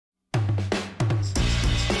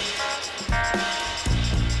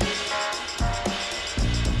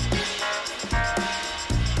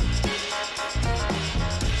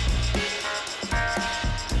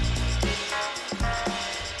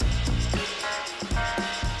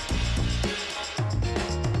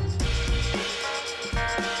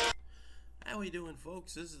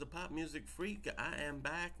folks, this is the Pop Music Freak. I am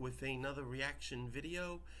back with another reaction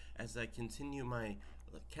video as I continue my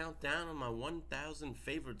countdown on my 1,000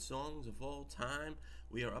 favorite songs of all time.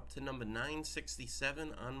 We are up to number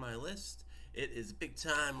 967 on my list. It is a big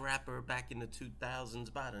time rapper back in the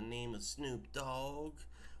 2000s by the name of Snoop Dogg,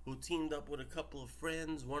 who teamed up with a couple of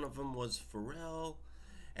friends. One of them was Pharrell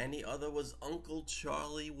and the other was Uncle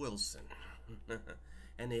Charlie Wilson.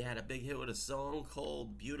 And they had a big hit with a song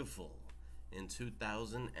called Beautiful in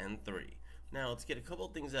 2003. Now let's get a couple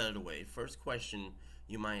things out of the way. First question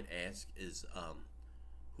you might ask is,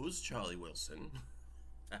 who's Charlie Wilson?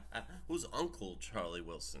 Who's Uncle Charlie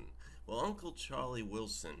Wilson? Well, Uncle Charlie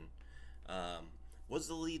Wilson was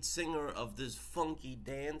the lead singer of this funky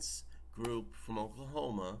dance group from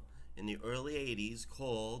Oklahoma in the early 80s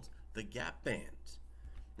called the Gap Band.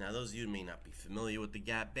 Now, those of you who may not be familiar with the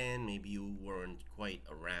Gap Band, maybe you weren't quite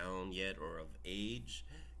around yet or of age.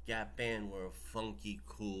 Gap Band were a funky,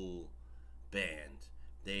 cool band.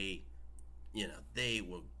 They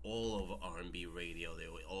were all over R&B radio. They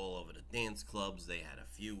were all over the dance clubs. They had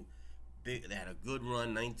a good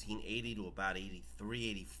run, 1980 to about 83,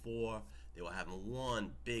 84. They were having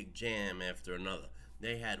one big jam after another.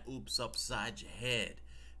 They had Oops Upside Your Head.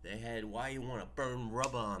 They had Why You Wanna Burn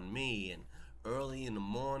Rubber on Me and Early in the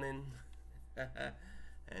Morning.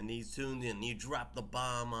 And these tunes, and You Drop the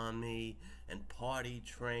Bomb on Me, and Party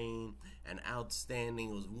Train, and Outstanding.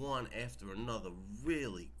 It was one after another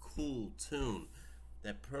really cool tune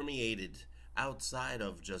that permeated outside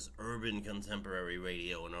of just urban contemporary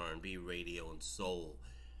radio and R&B radio and soul.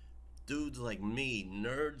 Dudes like me,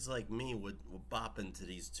 nerds like me, would bop into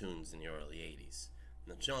these tunes in the early 80s.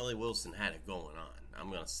 Now, Charlie Wilson had it going on. I'm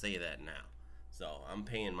going to say that now. So I'm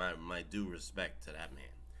paying my due respect to that man.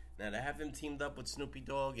 Now, to have him teamed up with Snoop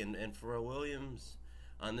Dogg and Pharrell Williams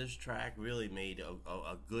on this track really made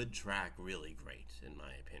a good track really great, in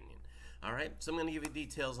my opinion. Alright, so I'm going to give you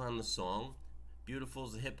details on the song. Beautiful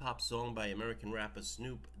is a hip-hop song by American rapper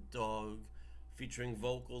Snoop Dogg, featuring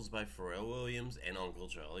vocals by Pharrell Williams and Uncle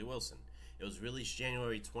Charlie Wilson. It was released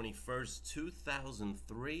January 21st,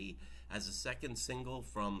 2003 as a second single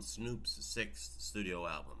from Snoop's 6th studio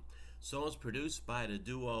album. The song was produced by the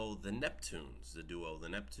duo The Neptunes.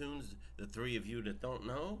 The three of you that don't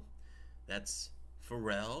know, that's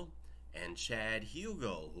Pharrell and Chad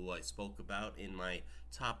Hugo, who I spoke about in my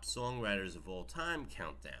top songwriters of all time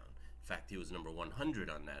countdown. In fact, he was number 100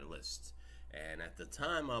 on that list. And at the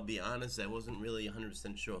time, I'll be honest, I wasn't really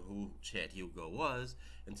 100% sure who Chad Hugo was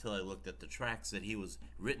until I looked at the tracks that he was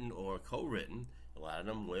written or co-written. A lot of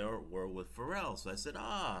them were with Pharrell. So I said,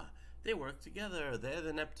 they work together. They're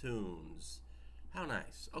the Neptunes. How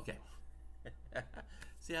nice. Okay.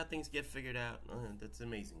 See how things get figured out? That's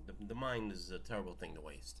amazing. The mind is a terrible thing to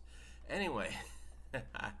waste. Anyway,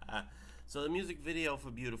 so the music video for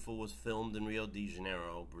Beautiful was filmed in Rio de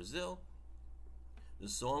Janeiro, Brazil. The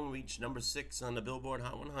song reached number 6 on the Billboard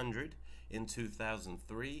Hot 100 in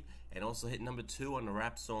 2003 and also hit number 2 on the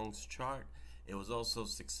Rap Songs chart. It was also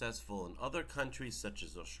successful in other countries such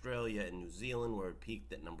as Australia and New Zealand, where it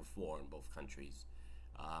peaked at number 4 in both countries.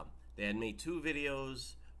 They had made 2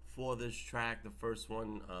 videos for this track. The first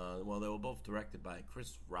one, they were both directed by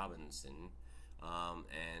Chris Robinson,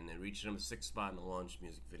 and it reached number 6 spot in the Launch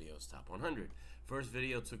Music Videos Top 100. First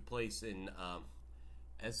video took place in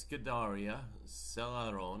Escadaria,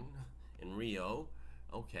 Celarón in Rio.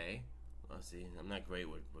 Okay, see, I'm not great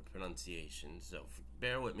with pronunciation, so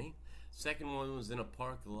bear with me. Second one was in a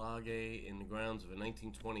park lage in the grounds of a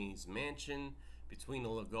 1920s mansion between the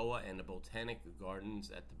Lagoa and the Botanic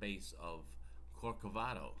Gardens at the base of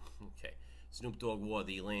Corcovado. Okay, Snoop Dogg wore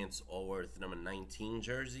the Lance Allworth number 19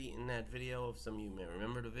 jersey in that video, if some of you may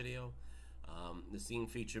remember the video. The scene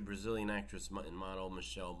featured Brazilian actress and model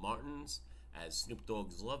Michelle Martins as Snoop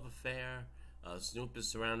Dogg's love affair. Snoop is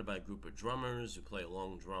surrounded by a group of drummers who play a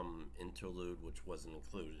long drum interlude, which wasn't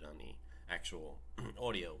included on the actual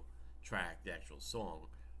audio track, the actual song.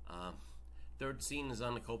 Third scene is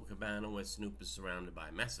on the Copacabana, where Snoop is surrounded by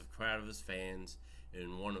a massive crowd of his fans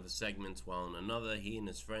in one of the segments, while in another he and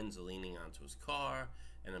his friends are leaning onto his car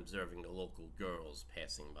and observing the local girls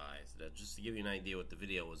passing by. So that, just to give you an idea what the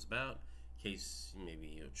video was about, in case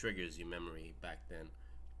maybe it triggers your memory back then.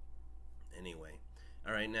 Anyway,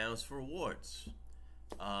 alright, now as for awards.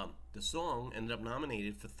 The song ended up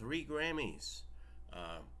nominated for 3 Grammys.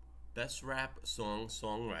 Best Rap Song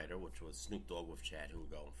Songwriter, which was Snoop Dogg with Chad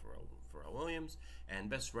Hugo and Pharrell Williams, and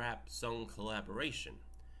Best Rap Song Collaboration.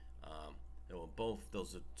 They were both,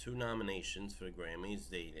 those are 2 nominations for the Grammys.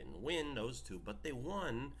 They didn't win those 2, but they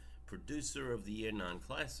won Producer of the Year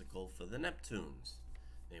Non-Classical for the Neptunes.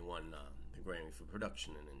 They won the Grammy for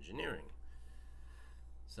Production and Engineering.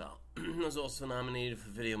 So it was also nominated for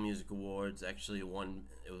Video Music Awards. Actually, it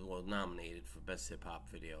was nominated for Best Hip Hop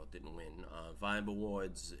Video. It didn't win. Vibe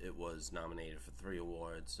Awards, it was nominated for 3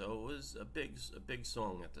 awards. So it was a big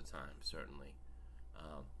song at the time, certainly.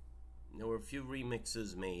 There were a few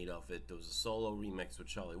remixes made of it. There was a solo remix with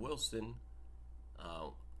Charlie Wilson,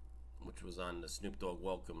 which was on the Snoop Dogg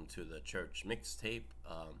Welcome to the Church mixtape.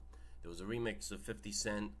 There was a remix of 50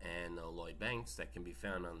 Cent and Lloyd Banks that can be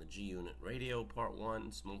found on the G-Unit Radio Part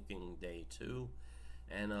 1, Smoking Day 2,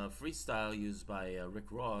 and freestyle used by Rick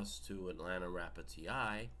Ross to Atlanta rapper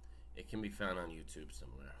T.I. It can be found on YouTube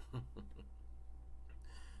somewhere.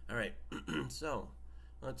 Alright, so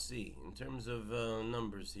let's see. In terms of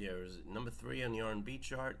numbers here, is it number 3 on the R&B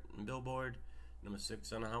chart in Billboard, number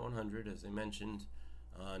 6 on the Hot 100, as I mentioned.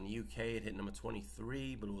 In the UK, it hit number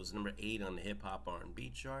 23, but it was number 8 on the hip hop R&B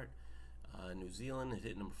chart. New Zealand, it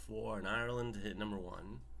hit number 4. In Ireland, it hit number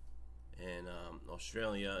 1. And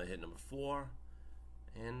Australia, it hit number 4.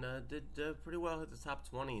 And did pretty well, hit the top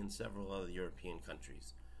 20 in several other European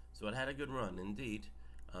countries. So it had a good run, indeed.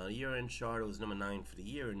 Year-end chart, it was number 9 for the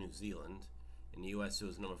year in New Zealand. In the US, it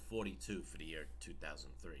was number 42 for the year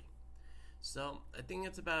 2003. So I think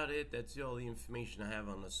that's about it. That's all the information I have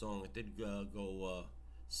on the song. It did go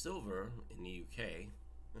silver in the UK.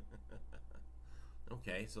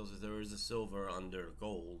 Okay, so there is a silver under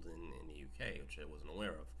gold in the UK, which I wasn't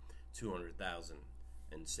aware of. 200,000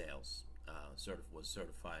 in sales was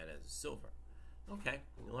certified as silver. Okay,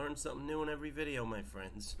 you learn something new in every video, my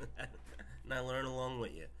friends. And I learn along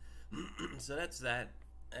with you. So that's that.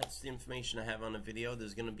 That's the information I have on the video.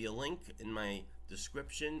 There's going to be a link in my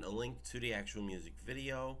description, a link to the actual music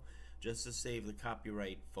video, just to save the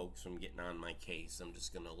copyright folks from getting on my case. I'm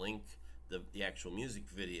just going to link the actual music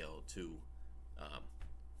video to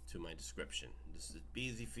my description. This would be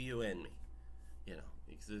easy for you and me, you know,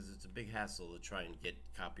 because it's a big hassle to try and get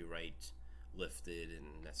copyright lifted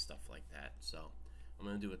and that stuff like that. So I'm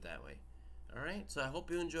going to do it that way. Alright, so I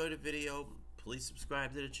hope you enjoyed the video. Please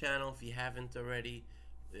subscribe to the channel if you haven't already.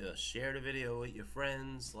 Share the video with your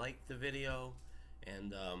friends, like the video,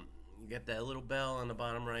 and you get that little bell on the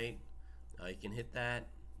bottom right. You can hit that.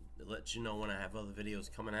 It lets you know when I have other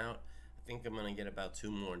videos coming out. I think I'm going to get about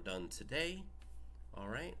 2 more done today.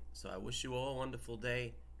 Alright, so I wish you all a wonderful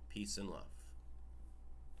day. Peace and love.